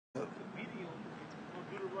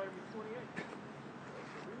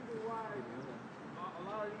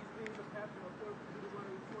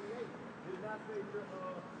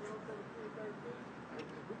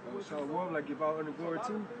Shalom, like give out under glory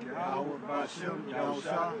too. Yahweh, Ba'ashem,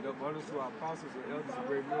 Yahusha. The abundance to our apostles and elders of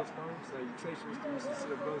great millstone. Salutations to you,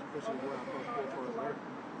 sincere brothers, pushing the word I post forth on the earth.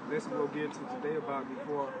 Lesson we'll get into today about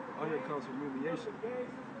before honor comes humiliation. Okay.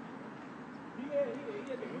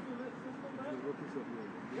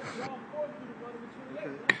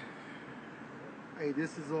 Hey,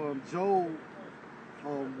 this is Job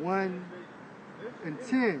 1 and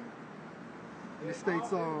 10. And it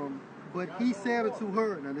states, but he said unto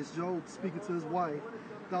her, now this Job speaking to his wife,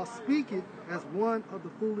 thou speakest as one of the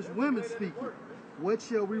foolish women speaketh. What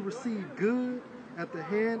shall we receive good at the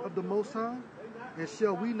hand of the Most High? And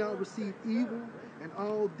shall we not receive evil? And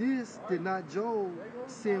all this did not Job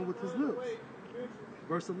sin with his lips.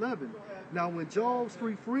 Verse 11. Now when Job's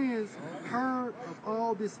 3 friends heard of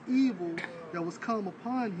all this evil that was come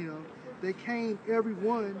upon him, they came every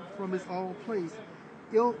one from his own place.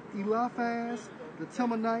 Eliphaz the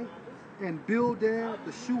Temanite, and Bildad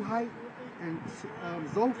the Shuhite, and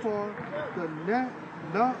Zophar the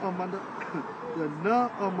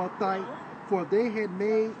Naamathite, for they had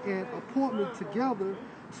made an appointment together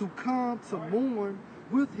to come to mourn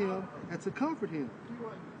with him and to comfort him.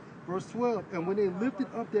 Verse 12, and when they lifted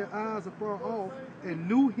up their eyes afar off and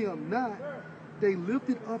knew him not, they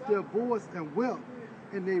lifted up their voice and wept,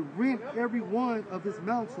 and they rent every one of his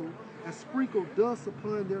mantle and sprinkled dust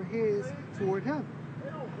upon their heads toward heaven.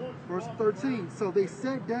 Verse 13, so they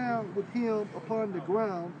sat down with him upon the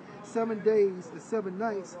ground 7 days and 7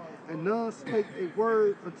 nights, and none spake a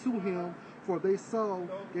word unto him, for they saw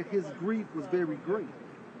that his grief was very great.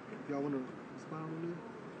 Y'all want to expound on that?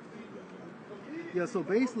 Yeah, so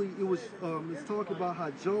basically it was it's talking about how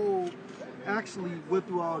Job actually went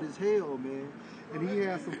through all this hell, man. And he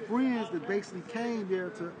had some friends that basically came there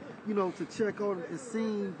to, to check on him and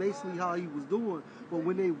see basically how he was doing. But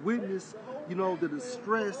when they witnessed, the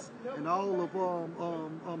distress and all of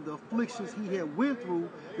the afflictions he had went through,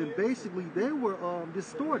 then basically they were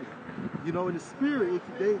distorted. In the spirit,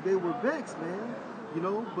 they were vexed, man.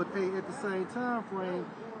 But hey, at the same time frame,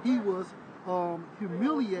 he was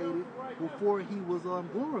humiliated before he was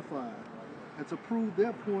glorified. And to prove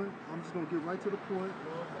that point, I'm just going to get right to the point.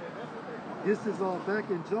 This is back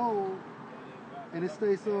in Job, and it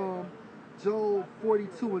states Job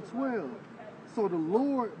 42 and 12. So the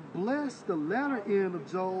Lord blessed the latter end of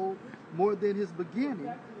Job more than his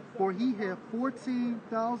beginning, for he had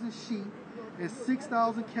 14,000 sheep and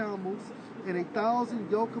 6,000 camels and 1,000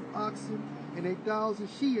 yoke of oxen and 1,000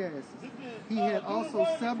 she-asses. He had also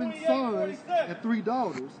 7 sons and 3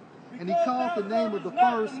 daughters, and he called the name of the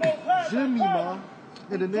first Jemimah,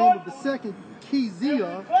 and the name of the second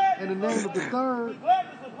Keziah, and the name of the third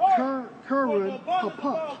Curran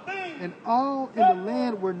Hapuk. And all in the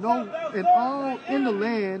land were no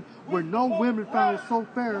women found so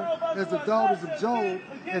fair as the daughters of Job,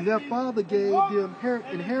 and their father gave them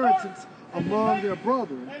inheritance among their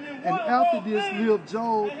brethren. And after this lived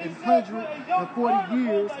Job 140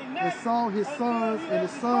 years, and saw his sons and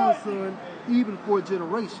his son's son even for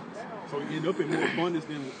generations. So he ended up in more abundance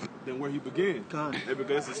than where he began. And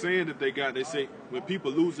because it's a saying that they got, they say, when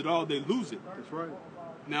people lose it all, they lose it. That's right.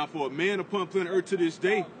 Now, for a man upon planet Earth to this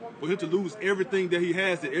day, for him to lose everything that he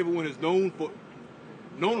has, that everyone has known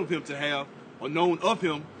of him to have, or known of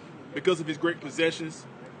him, because of his great possessions,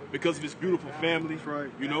 because of his beautiful family, that's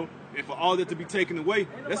right. And for all that to be taken away,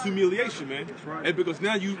 that's humiliation, man. That's right. And because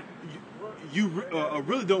now you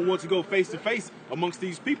really don't want to go face to face amongst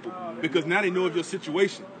these people, because now they know of your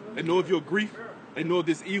situation, they know of your grief, they know of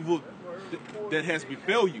this evil that has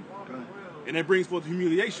befell you, and that brings forth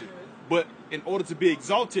humiliation. But in order to be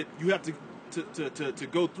exalted, you have to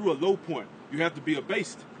go through a low point. You have to be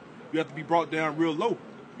abased. You have to be brought down real low.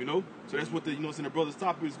 So that's what the the brother's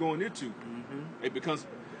topic is going into. Mm-hmm. Because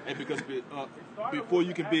before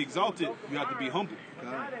you can be exalted, you have to be humble.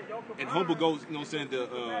 And humble goes,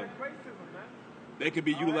 they can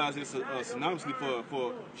be utilized as synonymously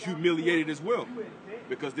for humiliated as well.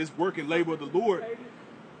 Because this work and labor of the Lord,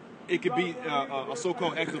 it could be a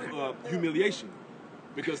so-called act of humiliation.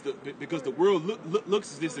 Because the world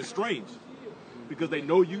looks at this as strange. Because they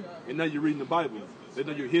know you, and now you're reading the Bible. They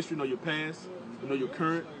know your history, know your past, they know your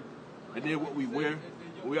current, and then what we wear.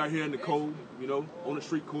 We are here in the cold, on the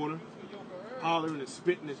street corner, hollering and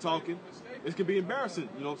spitting and talking. It can be embarrassing,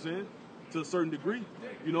 to a certain degree,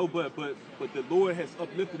 but the Lord has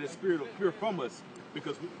uplifted the spirit of fear from us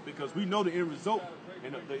because we know the end result,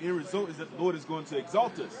 and the end result is that the Lord is going to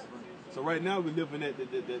exalt us. So right now we live in that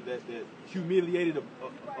humiliated,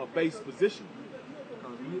 abased position.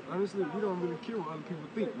 honestly, we don't really care what other people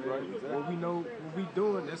think, man. Right, exactly. What we know, what we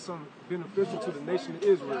doing, that's something beneficial to the nation of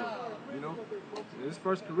Israel, you know. This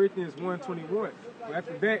 1 Corinthians 1:21. But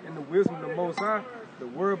after that, in the wisdom of the Most High, the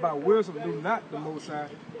word by wisdom knew not the Most High.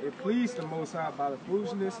 It pleased the Most High by the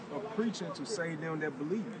foolishness of preaching to save them that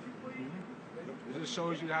believe. It just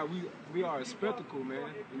shows you how we are a spectacle,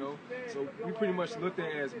 man, you know. So we pretty much looked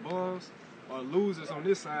at as bums or losers on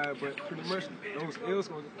this side, but pretty much those L's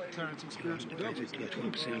gonna turn into spiritual devils. Got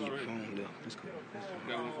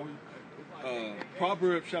one for you.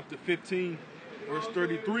 Proverbs chapter 15, verse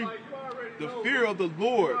 33. The fear of the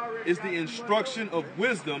Lord is the instruction of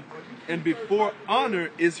wisdom, and before honor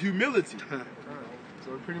is humility.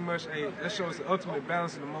 So pretty much, hey, that shows the ultimate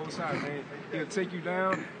balance of the Most High, man. He'll take you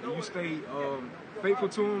down, and you stay faithful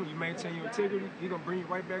to him, you maintain your integrity, he's going to bring you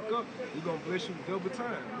right back up. He's going to bless you double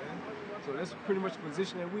time, man. So that's pretty much the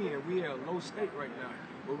position that we in. We at a low state right now.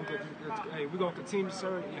 But we're going to continue to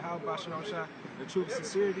serve Yahweh Shalom Shah in truth and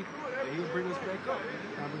sincerity, and he'll bring us back up.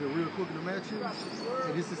 I'm going to real quick in the Matthew.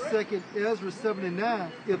 And this is 2 Ezra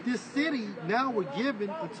 7:9. If this city now were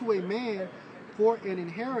given unto a man for an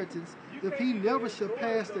inheritance, if he never shall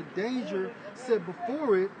pass the danger set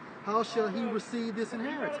before it, how shall he receive this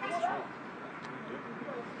inheritance?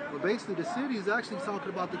 Well, basically, the city is actually talking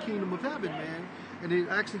about the kingdom of heaven, man. And it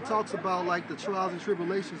actually talks about, like, the trials and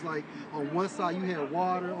tribulations. Like, on one side you had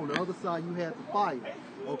water, on the other side you had the fire.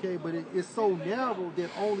 Okay, but it's so narrow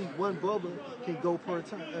that only one brother can go per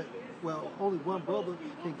time. Only one brother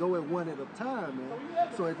can go at one at a time, man.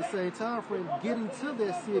 So at the same time frame, getting to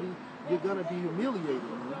that city, you're going to be humiliated,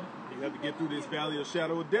 man. You have to get through this valley of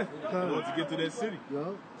shadow of death in order to get to that city.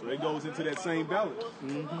 Yeah. So it goes into that same balance.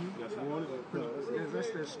 That's one. That's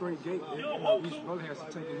that straight gate that each brother has to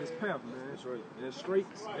take in this path, man. That's right. And that straight,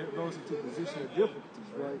 it goes into a position of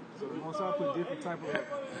difficulties, right? So the Most High put different type of,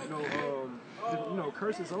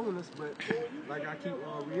 curses on us, but like I keep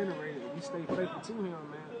reiterating, if we stay faithful to Him,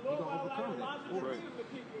 man, we're gonna overcome that. That's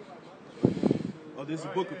right. This is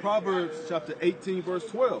the book of Proverbs, chapter 18, verse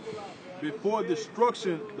 12. Before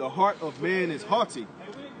destruction, the heart of man is haughty,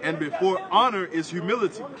 and before honor is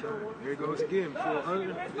humility. Here it goes again. Before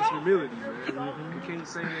honor is humility, man. You can't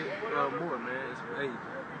say it more, man. Hey,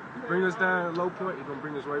 you bring us down at a low point, you're gonna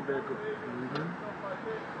bring us right back up.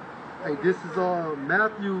 Hey, this is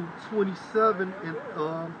Matthew 27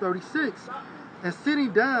 and 36. And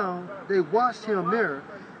sitting down, they watched him there,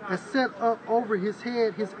 and set up over his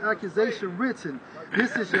head his accusation written,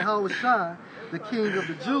 "This is Yahushua, the King of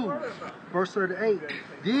the Jews." Verse 38.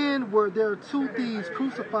 Then were there two thieves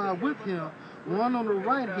crucified with him, one on the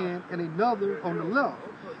right hand and another on the left.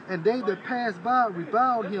 And they that passed by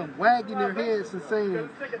reviled him, wagging their heads and saying,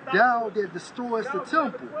 "Thou that destroyest the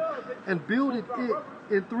temple, and builded it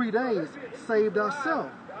in 3 days, save thyself.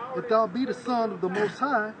 If thou be the Son of the Most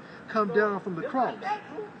High, come down from the cross."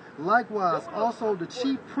 Likewise, also the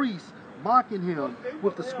chief priests, mocking him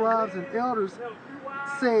with the scribes and elders,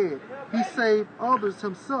 said, "He saved others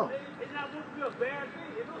himself.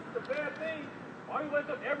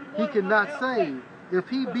 He cannot save. If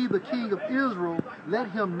he be the King of Israel, let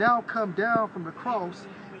him now come down from the cross,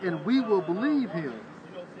 and we will believe him.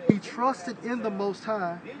 He trusted in the Most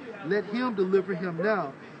High. Let him deliver him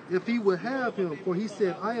now, if he would have him. For he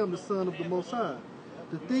said, I am the Son of the Most High."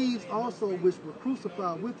 The thieves also which were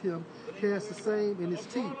crucified with him cast the same in his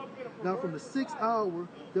teeth. Now from the 6th hour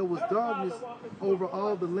there was darkness over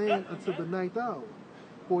all the land until the 9th hour.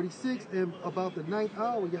 46. And about the 9th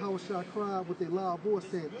hour Yahushua cried with a loud voice,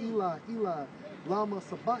 saying, "Eli, Eli, lama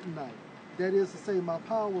sabachthani?" That is to say, my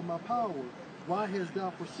power, why hast thou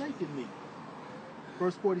forsaken me?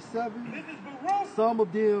 Verse 47. Some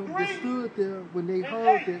of them that stood there when they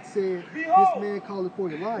heard that said, "This man calleth for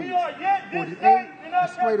Elijah." 48. And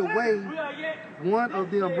straightway one of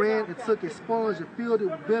them ran and took a sponge and filled it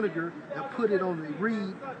with vinegar and put it on a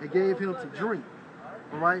reed and gave him to drink.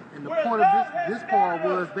 Alright? And the point of this part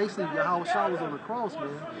was basically Yahushua was on the cross, man.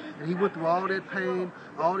 And he went through all that pain,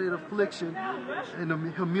 all that affliction, and the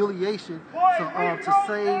humiliation to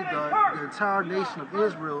save the entire nation of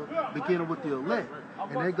Israel, beginning with the elect.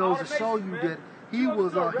 And that goes to show you that he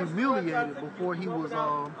was humiliated before he was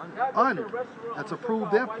honored. And to prove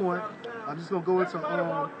that point, I'm just going to go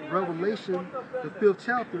into Revelation, the 5th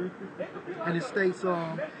chapter, and it states,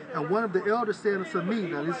 "And one of the elders said unto me,"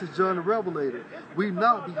 now this is John the Revelator, "Weep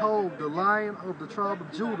not, behold, the Lion of the tribe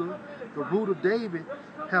of Judah, the root of David,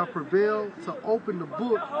 have prevailed to open the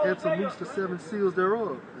book and to loose the 7 seals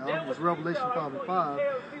thereof." Now it was Revelation 5:5.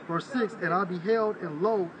 Verse 6. "And I beheld, and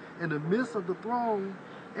lo, in the midst of the throne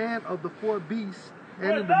and of the 4 beasts,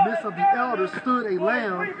 And in the midst of the elders stood a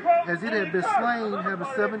lamb, as it had been slain, having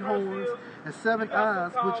 7 horns and 7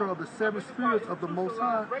 eyes, which are the 7 spirits of the Most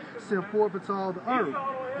High, sent forth into all the earth.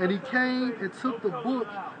 And he came and took the book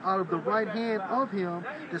out of the right hand of him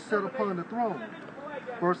that sat upon the throne.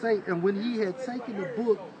 Verse 8, and when he had taken the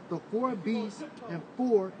book, the 4 beasts and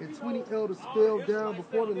 4 and 20 elders fell down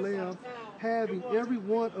before the Lamb, having every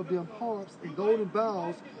one of them harps and golden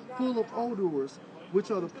bowls full of odors, which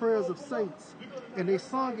are the prayers of saints. And they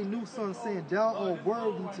sung a new song, saying, Thou art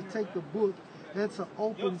worthy to take the book and to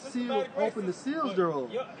open the seals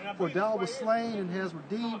thereof. For thou wast slain and hast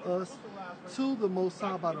redeemed us to the Most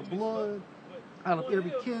High by the blood out of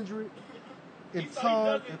every kindred and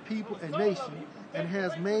tongue and people and nation, and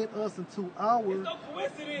has made us into our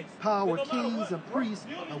power kings and priests,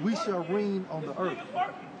 and we shall reign on the earth.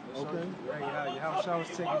 Okay? Yahushua was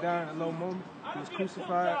taken down in a low moment. He was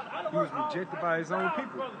crucified. He was rejected by his own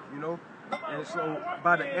people, you know. And so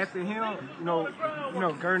by the act of him, you know,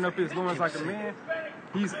 girding up his loins like a man,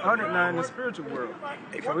 he's uttered now in the spiritual world.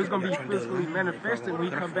 So it's going to be physically manifested when he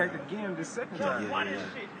come back again the second time.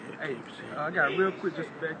 Hey, I got real quick just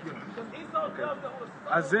to back you up. Okay.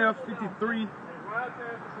 Isaiah 53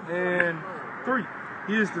 and 3.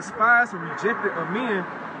 He is despised and rejected of men,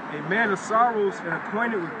 a man of sorrows and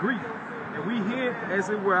acquainted with grief. And we hid as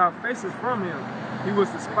it were our faces from him. He was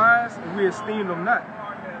despised and we esteemed him not.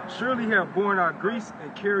 Surely he hath borne our griefs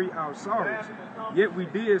and carried our sorrows. Yet we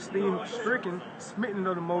did esteem him stricken, smitten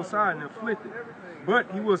of the Most High, and afflicted.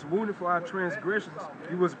 But he was wounded for our transgressions,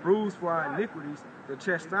 he was bruised for our iniquities. The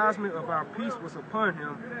chastisement of our peace was upon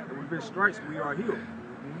him, and with his stripes we are healed.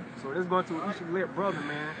 So this is going to each elect brother,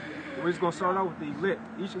 man. We're just going to start out with the elect.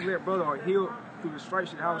 Each elect brother are healed through the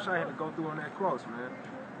stripes that Yahushua had to go through on that cross, man.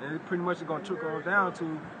 And it pretty much is going to trickle down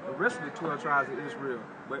to the rest of the 12 tribes of Israel.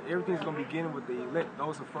 But everything's going to be beginning with the elect.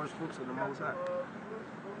 Those are first fruits of the Most High.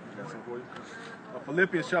 Got something for you?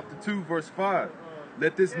 Philippians chapter 2, verse 5.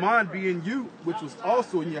 Let this mind be in you, which was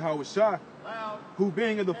also in Yahushua, who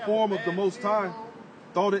being in the form of the Most High,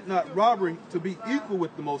 thought it not robbery to be equal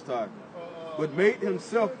with the Most High, but made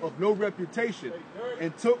himself of no reputation,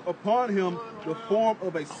 and took upon him the form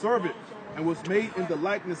of a servant, and was made in the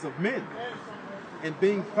likeness of men. And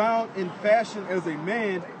being found in fashion as a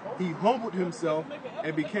man, he humbled himself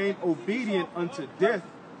and became obedient unto death,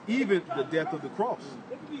 even the death of the cross.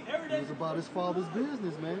 It was about his father's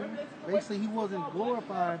business, man. Basically, he wasn't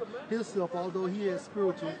glorifying himself, although he had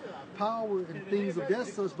spiritual power and things of that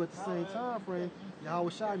such, but at the same time frame,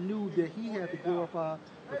 Yahushua knew that he had to glorify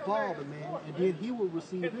the Father, man, and then he would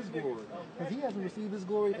receive his glory. Because he hasn't received his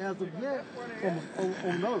glory as of yet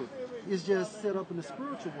on earth. It's just set up in the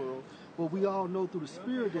spiritual world. But we all know through the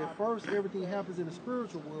Spirit that first everything happens in the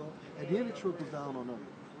spiritual world, and then it trickles down on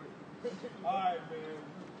earth. All right, man.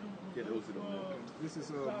 Get those to them. This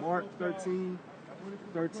is Mark 13.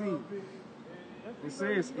 It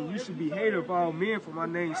says, and you should be hated of all men for my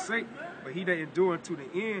name's sake, but he that endure to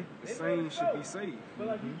the end, the same should be saved.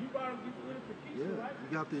 Yeah,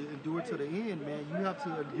 you have to endure to the end, man. You have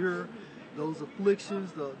to endure those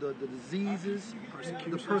afflictions, the diseases,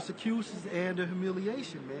 the persecutions, and the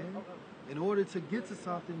humiliation, man. In order to get to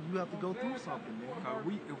something, you have to go through something,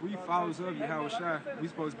 man. If we followers of Yahushua, we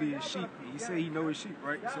supposed to be his sheep. He said he know his sheep,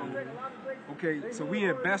 right? So, okay, so we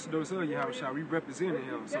ambassadors of Yahushua. We representing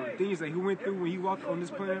him. So the things that he went through when he walked on this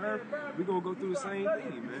planet Earth, we gonna go through the same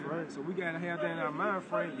thing, man. Right. So we gotta have that in our mind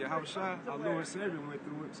frame. Yahushua, our Lord and Savior, went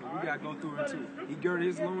through it, so we gotta go through it too. He girded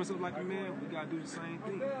his loins up like a man. We gotta do the same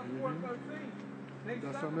thing.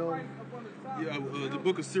 Got something else? Yeah, the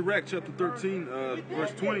book of Sirach, chapter 13,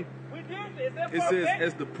 verse 20. It says,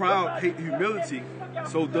 as the proud hate humility,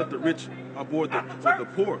 so doth the rich abhor the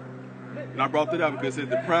poor. And I brought that up because it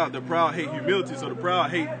says the proud hate humility, so the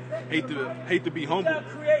proud hate to be humble,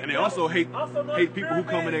 and they also hate people who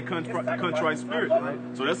come in that contrite spirit. Right?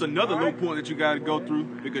 So that's another low point that you got to go through,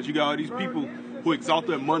 because you got all these people who exalt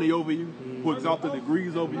their money over you, who exalt their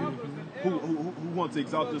degrees over you, who want to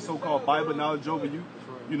exalt their so-called Bible knowledge over you.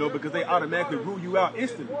 You know, because they automatically rule you out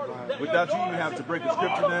instantly without you even having to break a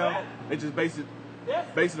scripture down. They just base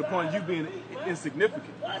it upon you being insignificant.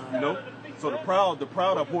 You know, so the proud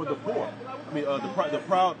abhor the poor. I mean, the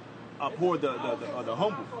proud abhor the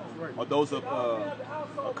humble, or those of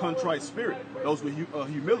a contrite spirit, those with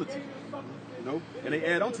humility. You know, and they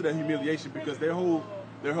add on to that humiliation because their whole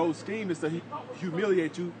scheme is to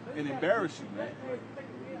humiliate you and embarrass you, man.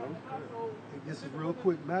 This is real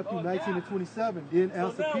quick. Matthew 19 and 27. Then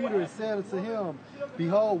answered Peter and said unto him,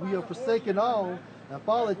 Behold, we have forsaken all and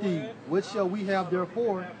followed thee. What shall we have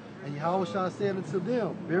therefore? And Yahushua said unto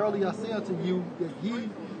them, Verily I say unto you, that ye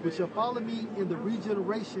which shall follow me in the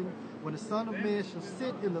regeneration, when the Son of Man shall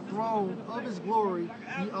sit in the throne of his glory,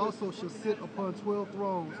 he also shall sit upon 12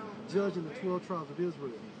 thrones, judging the 12 tribes of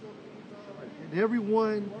Israel. And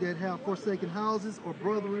everyone that have forsaken houses, or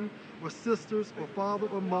brethren, or sisters, or father,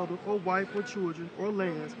 or mother, or wife, or children, or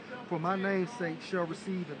lands, for my name's sake, shall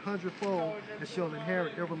receive 100-fold, and shall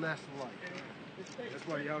inherit everlasting life. That's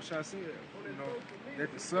why Yahushua said,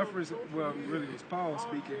 that the sufferings, well, really it was Paul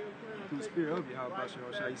speaking through the spirit of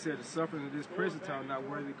Yahushua. He said the sufferings of this present time not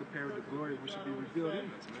worthy compared with the glory which should be revealed in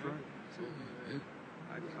us. Man. So,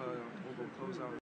 we're going to close out.